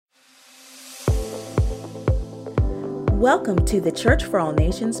Welcome to the Church for All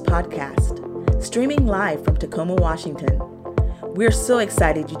Nations podcast, streaming live from Tacoma, Washington. We're so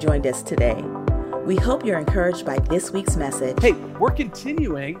excited you joined us today. We hope you're encouraged by this week's message. Hey, we're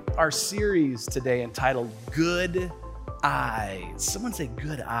continuing our series today entitled Good Eyes. Someone say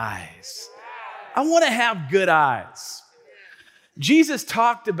good eyes. I want to have good eyes. Jesus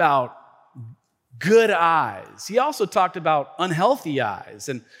talked about good eyes. He also talked about unhealthy eyes.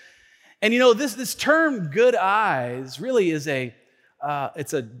 And you know, this term good eyes really is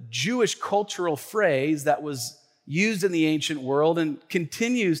it's a Jewish cultural phrase that was used in the ancient world and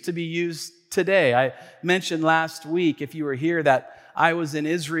continues to be used today. I mentioned last week, if you were here, that I was in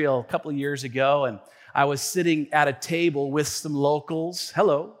Israel a couple of years ago and I was sitting at a table with some locals.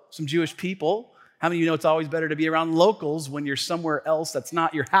 Hello, some Jewish people. How many of you know it's always better to be around locals when you're somewhere else that's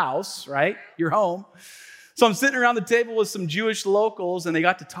not your house, right? Your home. So I'm sitting around the table with some Jewish locals, and they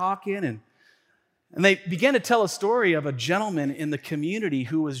got to talking, and they began to tell a story of a gentleman in the community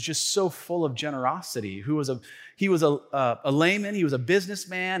who was just so full of generosity. He was a layman, he was a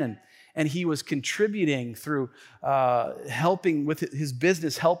businessman, and he was contributing through helping with his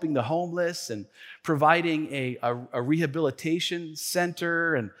business, helping the homeless and providing a rehabilitation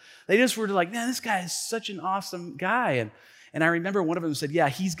center. And they just were like, man, this guy is such an awesome guy. And I remember one of them said, yeah,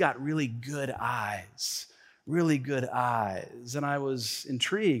 he's got really good eyes. Really good eyes. And I was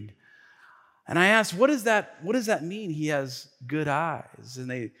intrigued. And I asked, what does that mean he has good eyes? And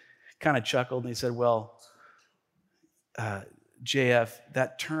they kind of chuckled and they said, well, JF,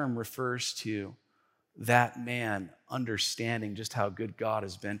 that term refers to that man understanding just how good God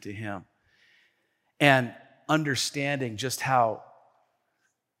has been to him and understanding just how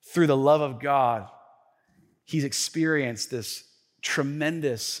through the love of God, he's experienced this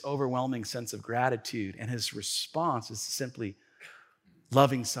tremendous, overwhelming sense of gratitude, and his response is simply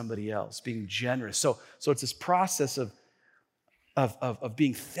loving somebody else, being generous. So it's this process of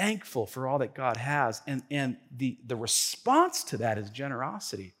being thankful for all that God has, and the response to that is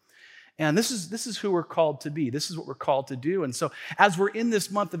generosity. And this is who we're called to be. This is what we're called to do. And so as we're in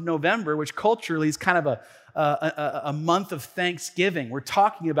this month of November, which culturally is kind of a month of Thanksgiving, we're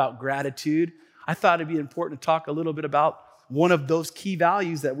talking about gratitude. I thought it'd be important to talk a little bit about one of those key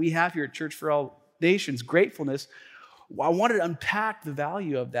values that we have here at Church for All Nations, gratefulness. I wanted to unpack the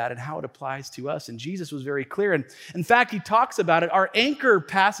value of that and how it applies to us. And Jesus was very clear. And in fact, he talks about it. Our anchor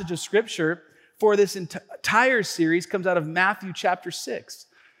passage of scripture for this entire series comes out of Matthew chapter 6.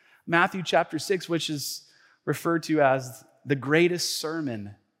 Matthew chapter 6, which is referred to as the greatest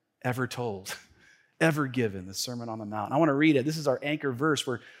sermon ever told, ever given, the Sermon on the Mount. I want to read it. This is our anchor verse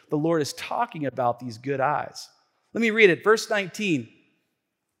where the Lord is talking about these good eyes. Let me read it. Verse 19.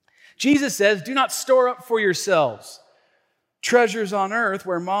 Jesus says, do not store up for yourselves treasures on earth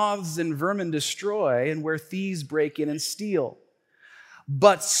where moths and vermin destroy and where thieves break in and steal.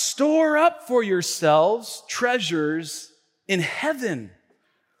 But store up for yourselves treasures in heaven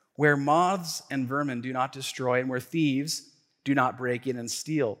where moths and vermin do not destroy and where thieves do not break in and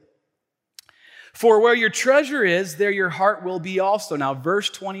steal. For where your treasure is, there your heart will be also. Now, verse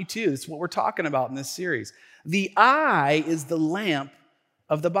 22, this is what we're talking about in this series. The eye is the lamp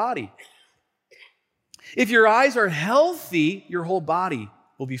of the body. If your eyes are healthy, your whole body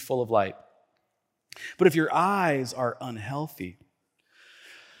will be full of light. But if your eyes are unhealthy,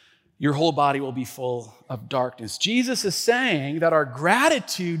 your whole body will be full of darkness. Jesus is saying that our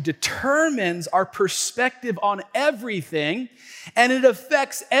gratitude determines our perspective on everything, and it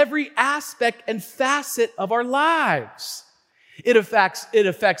affects every aspect and facet of our lives. It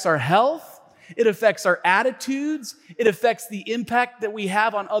affects our health. It affects our attitudes. It affects the impact that we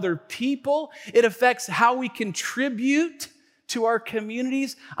have on other people. It affects how we contribute to our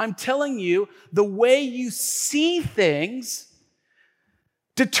communities. I'm telling you, the way you see things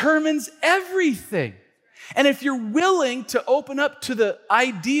determines everything. And if you're willing to open up to the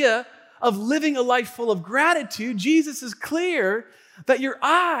idea of living a life full of gratitude, Jesus is clear that your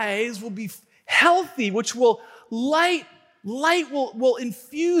eyes will be healthy, which will light will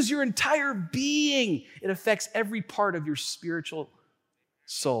infuse your entire being. It affects every part of your spiritual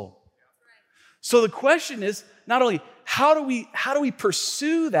soul. So the question is not only how do we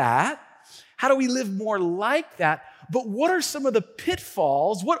pursue that? How do we live more like that? But what are some of the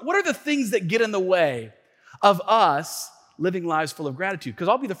pitfalls? What are the things that get in the way of us living lives full of gratitude? Because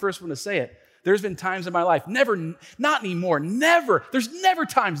I'll be the first one to say it. There's been times in my life, not anymore, never. There's never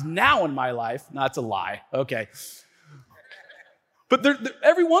times now in my life. No, that's a lie. Okay. But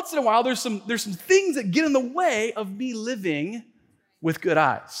every once in a while, there's some things that get in the way of me living with good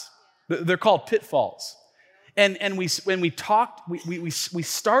eyes. They're called pitfalls. And when we talked, we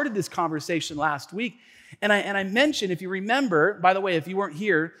started this conversation last week, And I mentioned, if you remember, by the way, if you weren't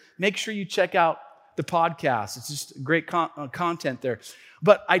here, make sure you check out the podcast. It's just great content there.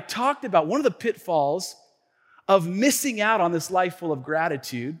 But I talked about one of the pitfalls of missing out on this life full of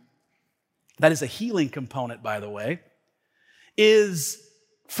gratitude, that is a healing component, by the way, is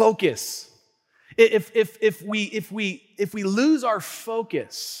focus. If we lose our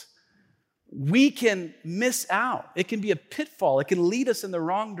focus, we can miss out. It can be a pitfall. It can lead us in the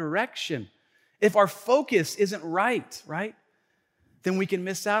wrong direction. If our focus isn't right, then we can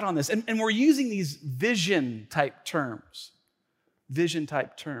miss out on this. And we're using these vision-type terms,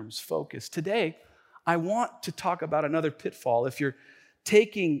 focus. Today, I want to talk about another pitfall. If you're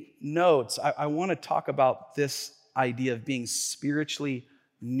taking notes, I want to talk about this idea of being spiritually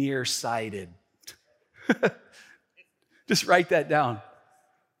nearsighted. Just write that down.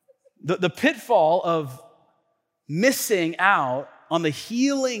 The pitfall of missing out on the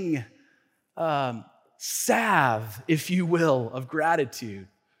healing salve, if you will, of gratitude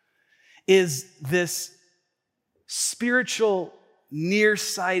is this spiritual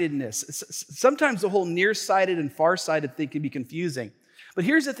nearsightedness. Sometimes the whole nearsighted and farsighted thing can be confusing. But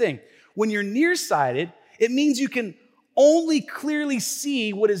here's the thing. When you're nearsighted, it means you can only clearly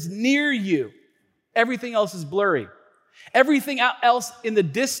see what is near you. Everything else is blurry. Everything else in the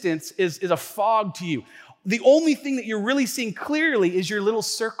distance is a fog to you. The only thing that you're really seeing clearly is your little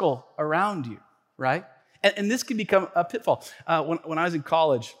circle around you, right? And this can become a pitfall. When I was in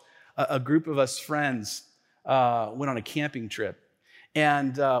college, a group of us friends went on a camping trip.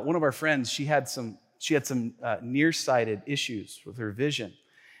 And one of our friends, she had some nearsighted issues with her vision.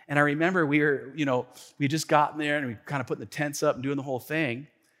 And I remember we had just gotten there and we kind of putting the tents up and doing the whole thing.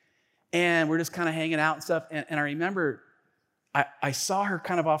 And we're just kind of hanging out and stuff. And I remember I saw her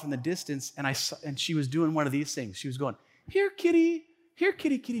kind of off in the distance, and she was doing one of these things. She was going, "Here, kitty,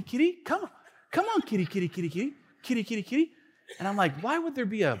 kitty, kitty, come on, kitty, kitty, kitty, kitty, kitty, kitty, kitty." And I'm like, why would there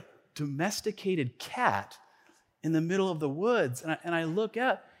be a domesticated cat in the middle of the woods? And I look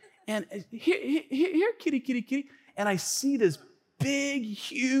up, and here, kitty, kitty, kitty. And I see this big,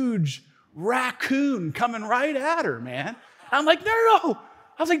 huge raccoon coming right at her, man. I'm like, no.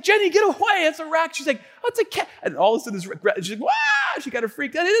 I was like, "Jenny, get away. It's a raccoon." She's like, "Oh, it's a cat." And all of a sudden, she's like, "Wow!" She got her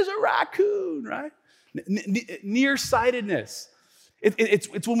freaked out. It is a raccoon, right? Nearsightedness.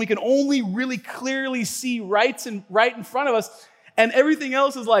 It's when we can only really clearly see right in front of us, and everything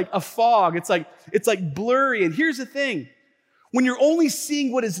else is like a fog. It's like blurry. And here's the thing. When you're only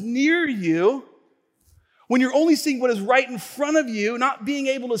seeing what is near you, when you're only seeing what is right in front of you, not being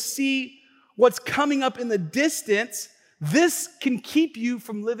able to see what's coming up in the distance, this can keep you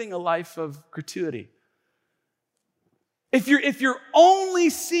from living a life of gratuity. If you're only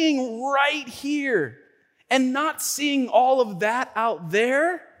seeing right here and not seeing all of that out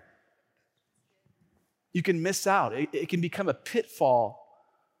there, you can miss out. It can become a pitfall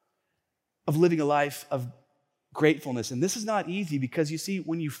of living a life of gratefulness. And this is not easy because you see,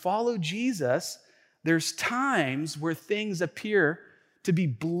 when you follow Jesus, there's times where things appear to be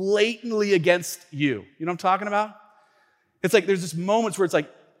blatantly against you. You know what I'm talking about? It's like there's this moments where it's like,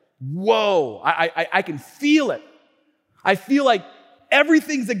 whoa, I can feel it. I feel like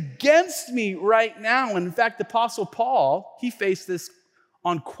everything's against me right now. And in fact, the Apostle Paul, he faced this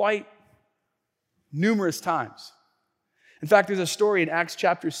on quite numerous times. In fact, there's a story in Acts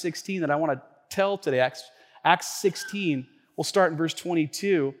chapter 16 that I want to tell today. Acts 16, we'll start in verse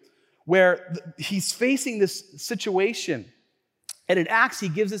 22, where he's facing this situation. And in Acts, he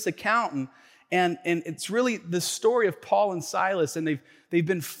gives this account, and it's really the story of Paul and Silas, and they've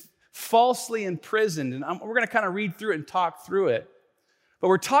been falsely imprisoned. And we're going to kind of read through it and talk through it. But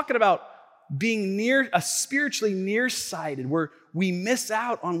we're talking about being spiritually nearsighted, where we miss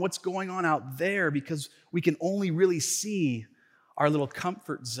out on what's going on out there because we can only really see our little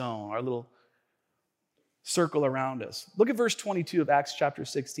comfort zone, our little circle around us. Look at verse 22 of Acts chapter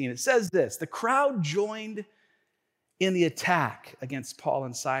 16. It says this: "The crowd joined in the attack against Paul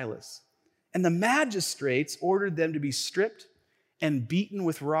and Silas, and the magistrates ordered them to be stripped and beaten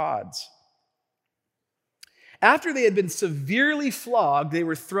with rods. After they had been severely flogged, they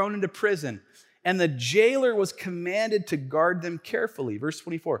were thrown into prison, and the jailer was commanded to guard them carefully." Verse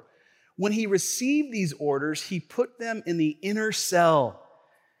 24, "When he received these orders, he put them in the inner cell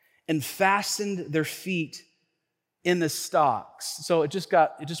and fastened their feet in the stocks." So it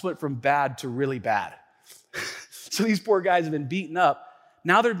just went from bad to really bad. So these poor guys have been beaten up.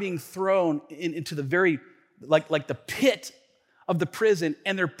 Now they're being thrown into the very, like the pit of the prison,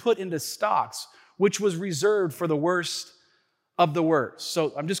 and they're put into stocks, which was reserved for the worst of the worst.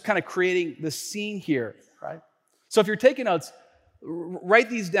 So I'm just kind of creating the scene here, right? So if you're taking notes, Write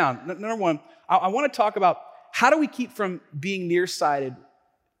these down. Number one, I want to talk about how do we keep from being nearsighted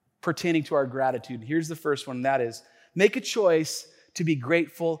pertaining to our gratitude. Here's the first one, and that is make a choice to be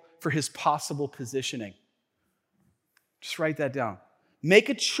grateful for his possible positioning. Just write that down. Make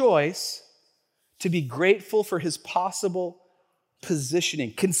a choice to be grateful for his possible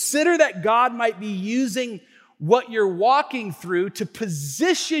positioning. Consider that God might be using what you're walking through to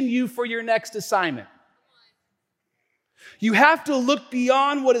position you for your next assignment. You have to look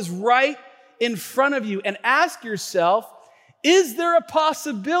beyond what is right in front of you and ask yourself, is there a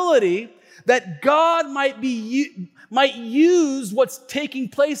possibility that God might use what's taking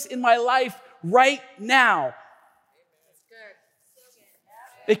place in my life right now?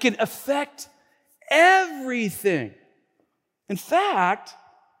 It can affect everything. In fact,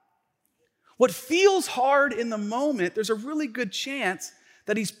 what feels hard in the moment, there's a really good chance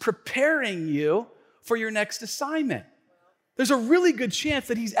that he's preparing you for your next assignment. There's a really good chance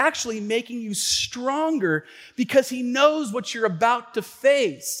that he's actually making you stronger because he knows what you're about to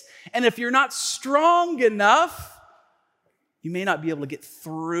face. And if you're not strong enough, you may not be able to get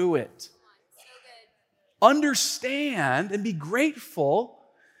through it. Understand and be grateful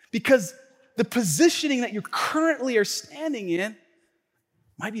because the positioning that you currently are standing in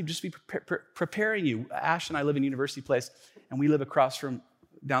might be just be preparing you. Ash and I live in University Place, and we live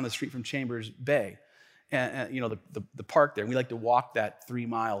down the street from Chambers Bay. And the park there, and we like to walk that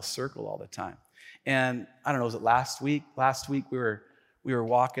 3-mile circle all the time. And I don't know, was it last week? Last week we were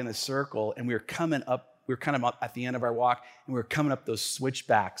walking the circle, and we were kind of up at the end of our walk, and we were coming up those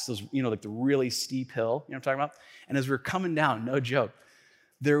switchbacks, those, like the really steep hill, you know what I'm talking about? And as we were coming down, no joke,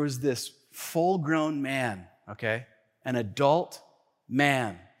 there was this full-grown man, okay? An adult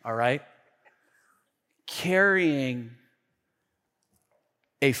man, all right? Carrying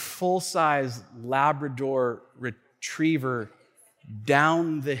a full-size Labrador retriever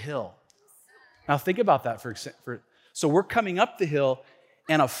down the hill. Now think about that so we're coming up the hill,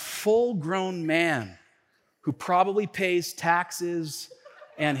 and a full-grown man who probably pays taxes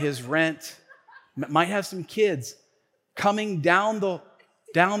and his rent, might have some kids, coming down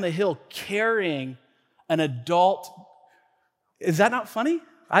the hill carrying an adult. Is that not funny?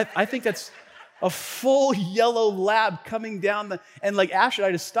 I think that's a full yellow lab coming down and like Ash and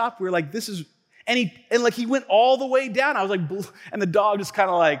I just stopped. We were like, this is, and he went all the way down. I was like, and the dog just kind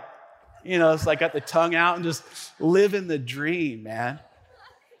of like, it's like got the tongue out and just living the dream, man.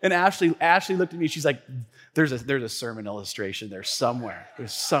 And Ashley looked at me. She's like, there's a sermon illustration there somewhere.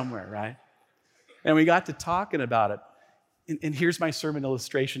 There's somewhere, right? And we got to talking about it. And here's my sermon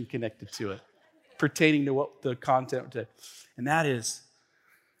illustration connected to it, pertaining to what the content today. And that is,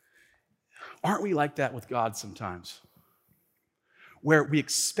 aren't we like that with God sometimes? Where we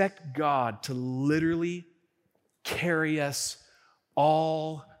expect God to literally carry us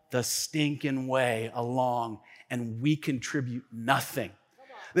all the stinking way along, and we contribute nothing.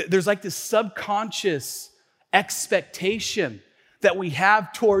 There's like this subconscious expectation that we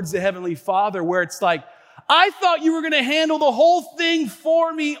have towards the Heavenly Father where it's like, I thought you were going to handle the whole thing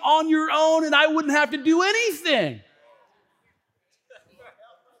for me on your own and I wouldn't have to do anything.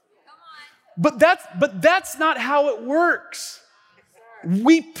 But that's not how it works.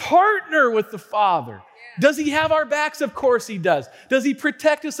 We partner with the Father. Does he have our backs? Of course he does. Does he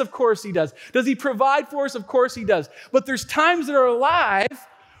protect us? Of course he does. Does he provide for us? Of course he does. But there's times in our life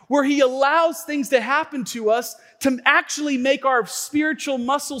where he allows things to happen to us to actually make our spiritual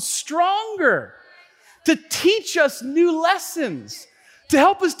muscles stronger, to teach us new lessons, to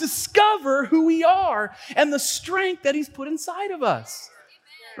help us discover who we are and the strength that he's put inside of us,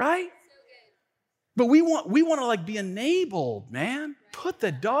 right? But we want to like be enabled, man. Put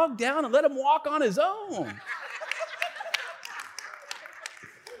the dog down and let him walk on his own.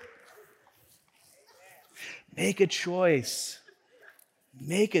 Make a choice.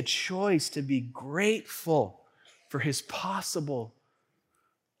 Make a choice to be grateful for his possible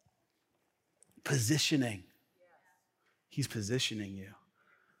positioning. He's positioning you.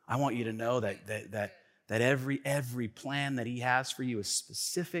 I want you to know that every plan that he has for you is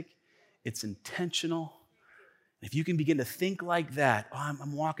specific. It's intentional. If you can begin to think like that,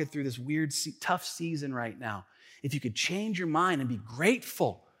 I'm walking through this weird, tough season right now. If you could change your mind and be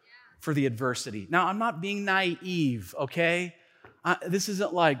grateful for the adversity. Now, I'm not being naive, okay? This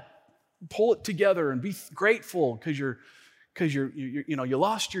isn't like pull it together and be grateful because you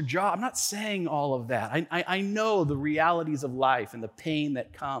lost your job. I'm not saying all of that. I know the realities of life and the pain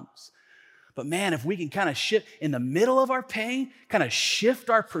that comes. But man, if we can kind of shift in the middle of our pain, kind of shift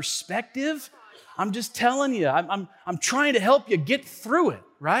our perspective, I'm just telling you, I'm trying to help you get through it,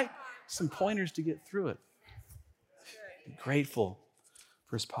 right? Some pointers to get through it. Be grateful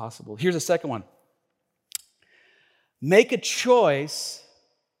for his possible. Here's a second one. Make a choice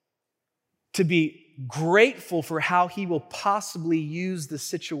to be grateful for how he will possibly use the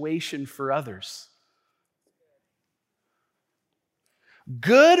situation for others.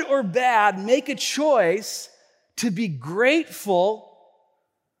 Good or bad, make a choice to be grateful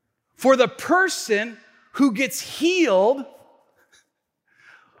for the person who gets healed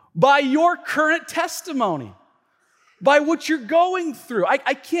by your current testimony, by what you're going through.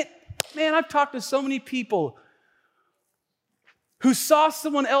 I can't, man, I've talked to so many people who saw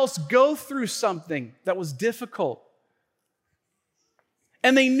someone else go through something that was difficult.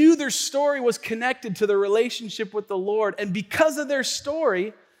 And they knew their story was connected to their relationship with the Lord. And because of their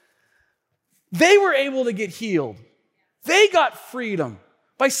story, they were able to get healed. They got freedom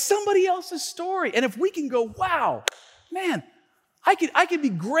by somebody else's story. And if we can go, wow, man, I could be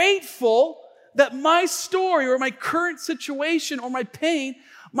grateful that my story or my current situation or my pain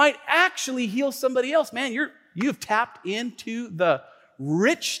might actually heal somebody else. Man, you've tapped into the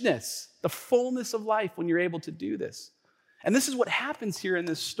richness, the fullness of life when you're able to do this. And this is what happens here in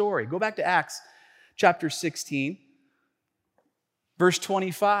this story. Go back to Acts chapter 16, verse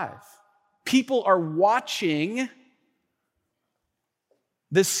 25. People are watching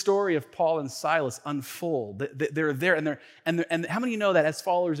this story of Paul and Silas unfold. They're there, and how many of you know that as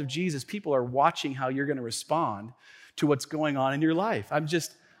followers of Jesus, people are watching how you're going to respond to what's going on in your life?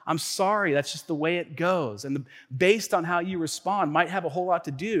 I'm sorry, that's just the way it goes. And based on how you respond might have a whole lot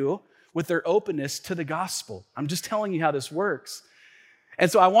to do with their openness to the gospel. I'm just telling you how this works. And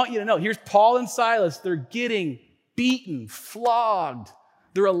so I want you to know, here's Paul and Silas. They're getting beaten, flogged.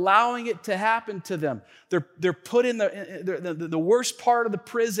 They're allowing it to happen to them. They're put in the worst part of the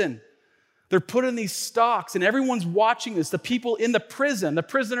prison. They're put in these stocks, and everyone's watching this. The people in the prison, the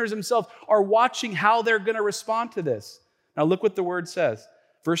prisoners themselves, are watching how they're going to respond to this. Now look what the word says.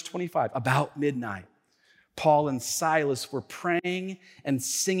 Verse 25, about midnight, Paul and Silas were praying and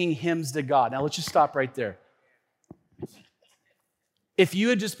singing hymns to God. Now let's just stop right there. If you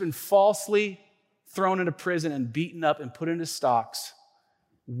had just been falsely thrown into prison and beaten up and put into stocks,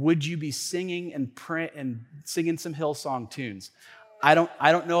 would you be singing and praying and singing some Hillsong tunes? I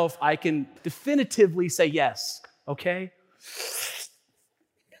don't know if I can definitively say yes, okay?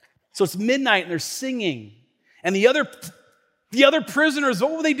 So it's midnight and they're singing. And the other prisoners,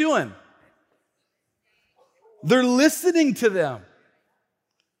 what were they doing? They're listening to them.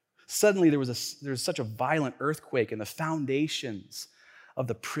 Suddenly there was such a violent earthquake and the foundations of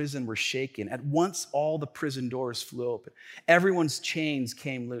the prison were shaken. At once all the prison doors flew open. Everyone's chains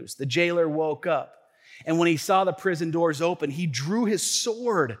came loose. The jailer woke up, and when he saw the prison doors open, he drew his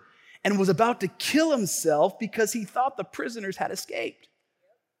sword and was about to kill himself because he thought the prisoners had escaped.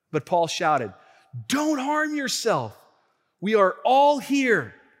 But Paul shouted, "Don't harm yourself. We are all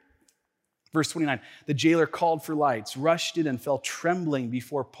here." Verse 29, the jailer called for lights, rushed in, and fell trembling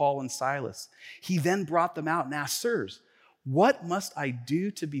before Paul and Silas. He then brought them out and asked, "Sirs, what must I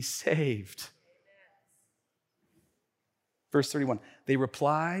do to be saved?" Verse 31, they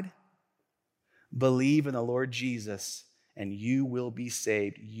replied, "Believe in the Lord Jesus, and you will be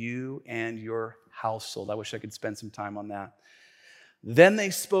saved, you and your household." I wish I could spend some time on that. Then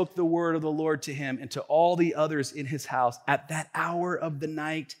they spoke the word of the Lord to him and to all the others in his house. At that hour of the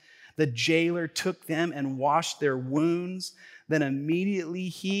night, the jailer took them and washed their wounds. Then immediately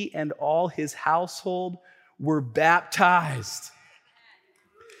he and all his household were baptized.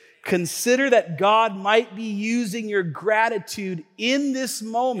 Consider that God might be using your gratitude in this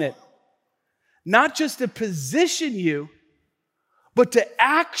moment, not just to position you, but to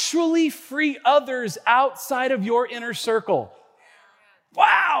actually free others outside of your inner circle.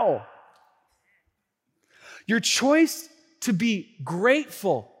 Wow! Your choice to be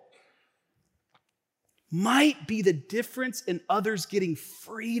grateful might be the difference in others getting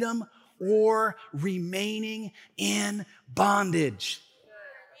freedom or remaining in bondage.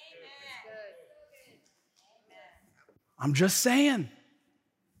 I'm just saying.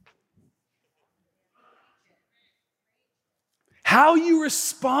 How you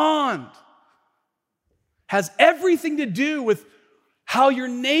respond has everything to do with how your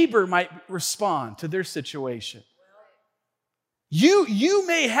neighbor might respond to their situation. You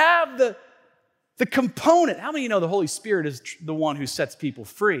may have the component. How many of you know the Holy Spirit is the one who sets people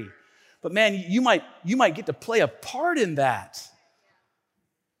free? But man, you might get to play a part in that.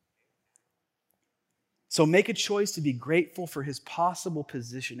 So make a choice to be grateful for his possible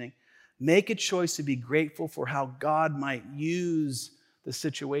positioning. Make a choice to be grateful for how God might use the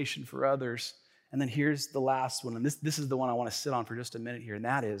situation for others. And then here's the last one, and this is the one I want to sit on for just a minute here, and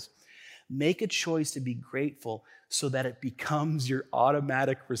that is, Make a choice to be grateful so that it becomes your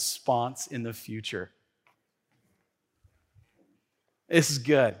automatic response in the future. This is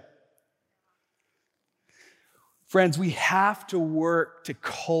good. Friends, we have to work to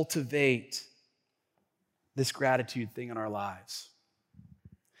cultivate this gratitude thing in our lives.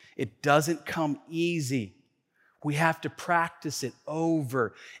 It doesn't come easy. We have to practice it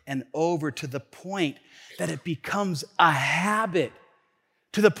over and over to the point that it becomes a habit,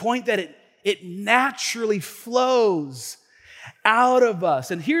 to the point that it naturally flows out of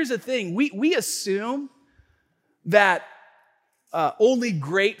us. And here's the thing, we assume that only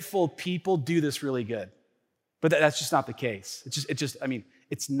grateful people do this really good. But that's just not the case.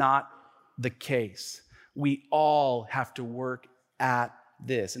 It's not the case. We all have to work at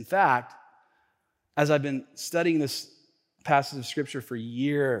this. In fact, as I've been studying this passage of scripture for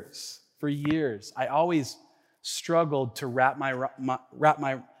years, I always struggled to wrap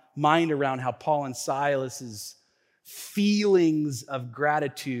my mind around how Paul and Silas's feelings of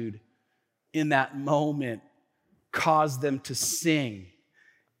gratitude in that moment caused them to sing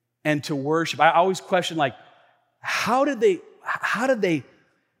and to worship. I always question, like, how did they,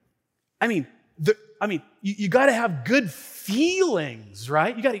 you got to have good feelings,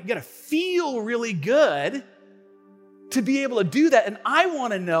 right? You got to feel really good to be able to do that. And I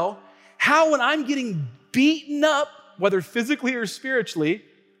want to know how, when I'm getting beaten up, whether physically or spiritually,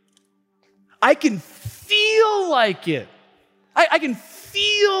 I can feel like it. I can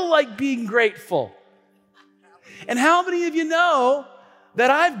feel like being grateful. And how many of you know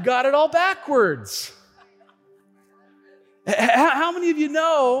that I've got it all backwards? How many of you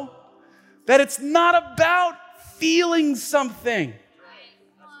know that it's not about feeling something?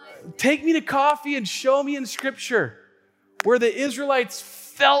 Take me to coffee and show me in Scripture where the Israelites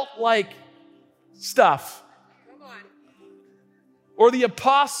felt like stuff. Or the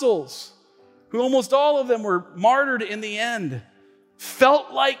apostles, who almost all of them were martyred in the end,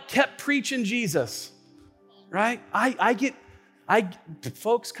 felt like kept preaching Jesus, right?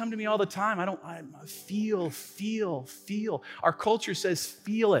 Folks come to me all the time. I feel. Our culture says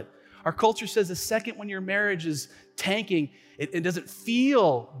feel it. Our culture says the second when your marriage is tanking, it doesn't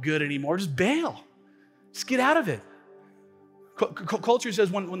feel good anymore, just bail. Just get out of it. Culture says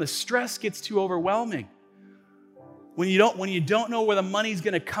when the stress gets too overwhelming, when you don't know where the money's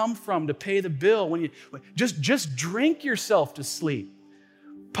going to come from to pay the bill, when you just drink yourself to sleep.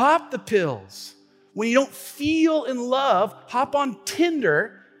 Pop the pills. When you don't feel in love, hop on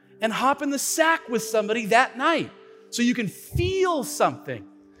Tinder and hop in the sack with somebody that night so you can feel something.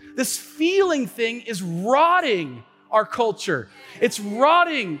 This feeling thing is rotting our culture. It's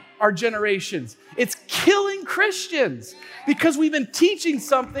rotting our generations. It's killing Christians because we've been teaching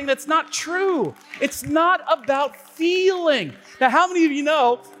something that's not true. It's not about feeling. Now, how many of you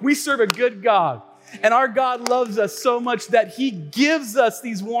know we serve a good God? And our God loves us so much that He gives us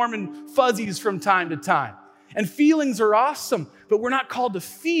these warm and fuzzies from time to time. And feelings are awesome, but we're not called to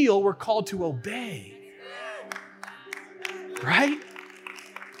feel, we're called to obey. Right?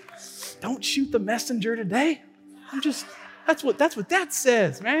 Don't shoot the messenger today. That's what that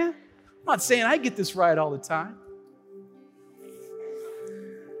says, man. I'm not saying I get this right all the time.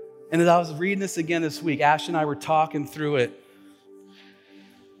 And as I was reading this again this week, Ash and I were talking through it.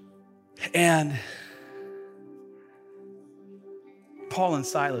 And Paul and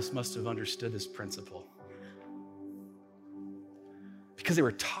Silas must have understood this principle because they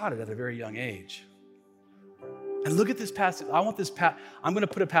were taught it at a very young age. And look at this passage. I'm going to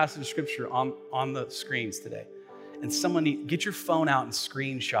put a passage of scripture on the screens today. And someone get your phone out and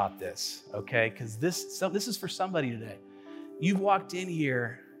screenshot this, okay? Because this is for somebody today. You've walked in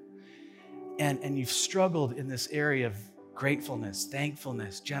here and you've struggled in this area of gratefulness,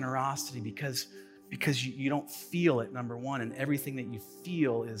 thankfulness, generosity because you don't feel it, number one, and everything that you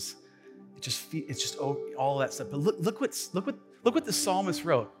feel it's just all that stuff. But look what the psalmist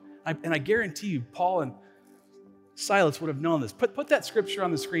wrote. And I guarantee you, Paul and Silas would have known this. Put that scripture on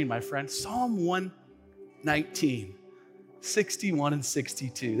the screen, my friend. Psalm 119, 61 and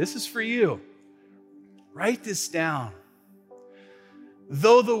 62. This is for you. Write this down.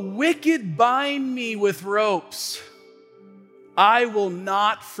 Though the wicked bind me with ropes, I will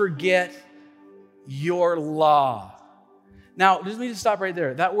not forget your law. Now, let me just stop right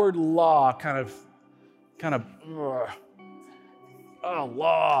there. That word law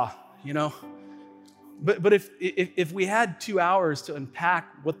law, you know. But if we had 2 hours to unpack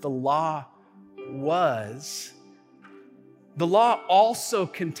what the law was, the law also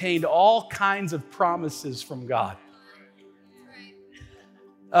contained all kinds of promises from God.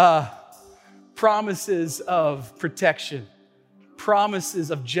 Promises of protection,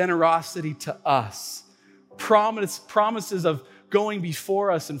 promises of generosity to us, promises of going before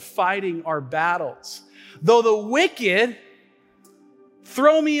us and fighting our battles. Though the wicked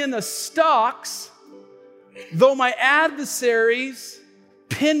throw me in the stocks, though my adversaries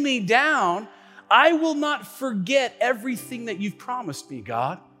pin me down, I will not forget everything that you've promised me,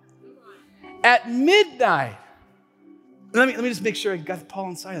 God. At midnight, let me just make sure I got Paul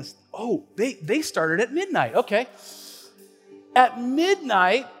and Silas. Oh, they started at midnight. Okay. At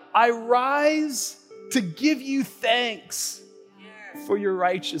midnight, I rise to give you thanks for your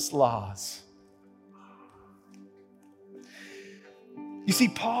righteous laws. You see,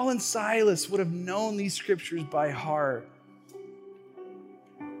 Paul and Silas would have known these scriptures by heart.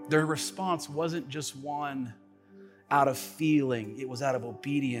 Their response wasn't just one out of feeling. It was out of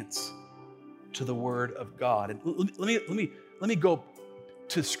obedience to the word of God. And let me go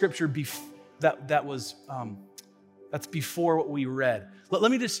to scripture that's before what we read. Let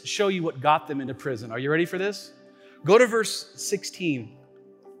me just show you what got them into prison. Are you ready for this? Go to verse 16.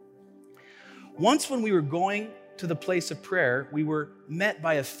 Once when we were going to the place of prayer, we were met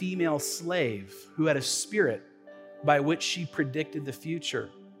by a female slave who had a spirit by which she predicted the future.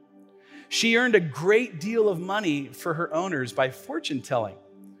 She earned a great deal of money for her owners by fortune telling.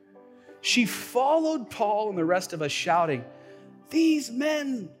 She followed Paul and the rest of us shouting, "These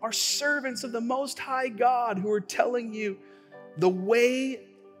men are servants of the Most High God who are telling you the way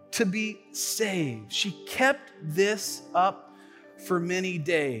to be saved." She kept this up for many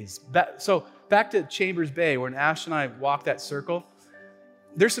days. So back to Chambers Bay, when Ash and I walked that circle,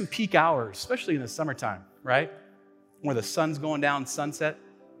 there's some peak hours, especially in the summertime, right? Where the sun's going down, sunset.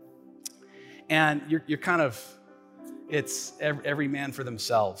 And you're kind of, it's every man for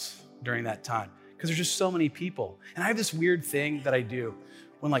themselves during that time, because there's just so many people. And I have this weird thing that I do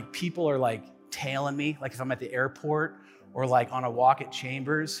when like people are like tailing me, like if I'm at the airport or like on a walk at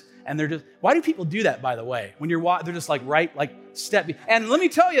Chambers, and they're just, why do people do that, by the way? When you're they're just like and let me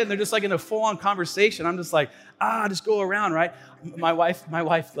tell you, and they're just like in a full-on conversation. I'm just like, just go around, right? My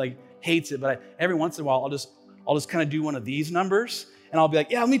wife like hates it, but every once in a while, I'll just kind of do one of these numbers, and I'll be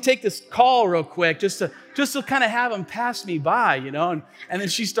like, yeah, let me take this call real quick, just to kind of have them pass me by, you know? And then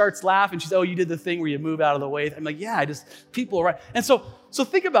she starts laughing. She's, oh, you did the thing where you move out of the way. I'm like, yeah, people are right. And so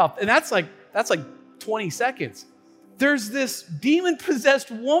think about, and that's like 20 seconds. There's this demon-possessed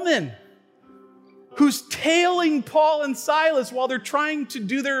woman who's tailing Paul and Silas while they're trying to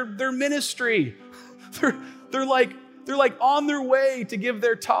do their ministry. They're like on their way to give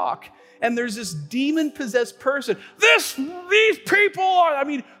their talk. And there's this demon-possessed person. These people are, I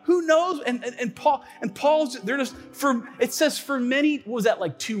mean, who knows? And Paul's, they're just, it says for many, was that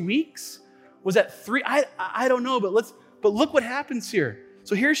like 2 weeks? Was that 3? I don't know, but look what happens here.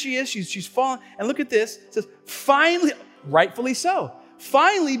 So here she is, she's fallen, and look at this. It says, finally, rightfully so,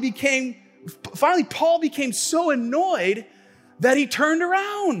 finally Paul became so annoyed that he turned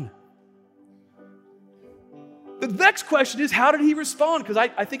around. The next question is, how did he respond? Because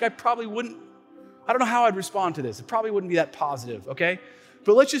I think I probably wouldn't, I don't know how I'd respond to this. It probably wouldn't be that positive, okay?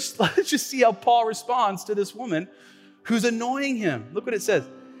 But let's just see how Paul responds to this woman who's annoying him. Look what it says.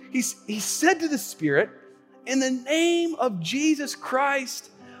 He said to the Spirit, "In the name of Jesus Christ,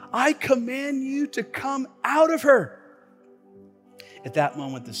 I command you to come out of her." At that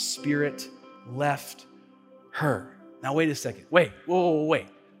moment, the Spirit left her. Now, wait a second. Wait.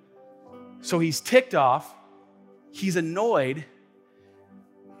 So he's ticked off. He's annoyed.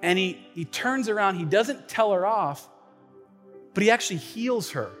 And he turns around. He doesn't tell her off, but he actually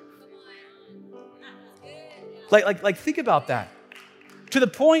heals her. Like think about that. To the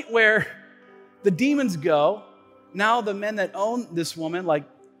point where the demons go. Now the men that own this woman, like,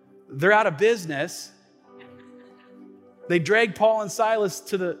 they're out of business. They drag Paul and Silas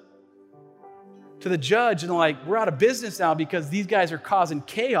to the judge, and they're like, we're out of business now because these guys are causing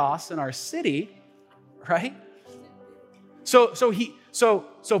chaos in our city, right? So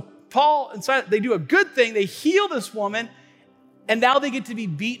Paul and Silas, they do a good thing. They heal this woman, and now they get to be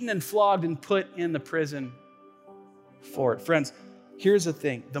beaten and flogged and put in the prison for it. Friends, here's the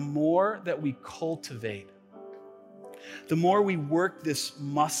thing. The more that we cultivate, the more we work this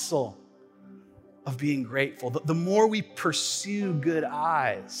muscle of being grateful, the more we pursue good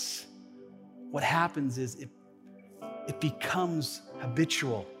eyes, what happens is it becomes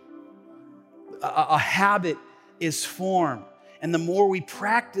habitual. A habit is formed. And the more we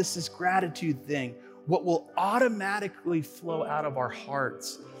practice this gratitude thing, what will automatically flow out of our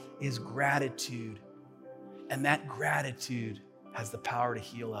hearts is gratitude. And that gratitude has the power to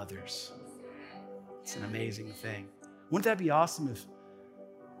heal others. It's an amazing thing. Wouldn't that be awesome if,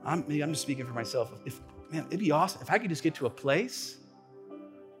 maybe I'm just speaking for myself, man, it'd be awesome if I could just get to a place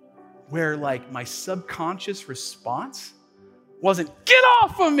where like my subconscious response wasn't, get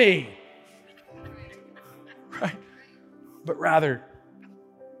off of me, right? But rather,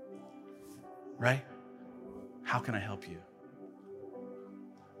 right? How can I help you?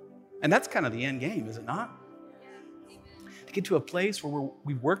 And that's kind of the end game, is it not? To get to a place where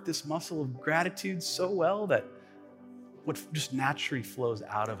we work this muscle of gratitude so well that what just naturally flows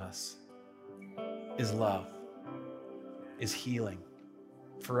out of us is love, is healing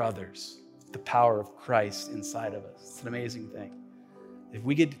for others, the power of Christ inside of us. It's an amazing thing. If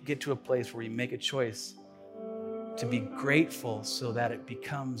we get to a place where we make a choice to be grateful so that it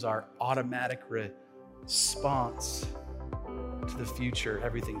becomes our automatic response to the future,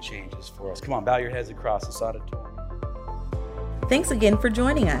 everything changes for us. Come on, bow your heads across this auditorium. Thanks again for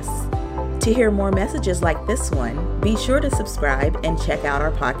joining us. To hear more messages like this one, be sure to subscribe and check out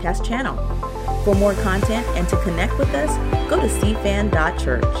our podcast channel. For more content and to connect with us, go to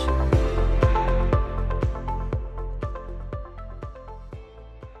cfan.church.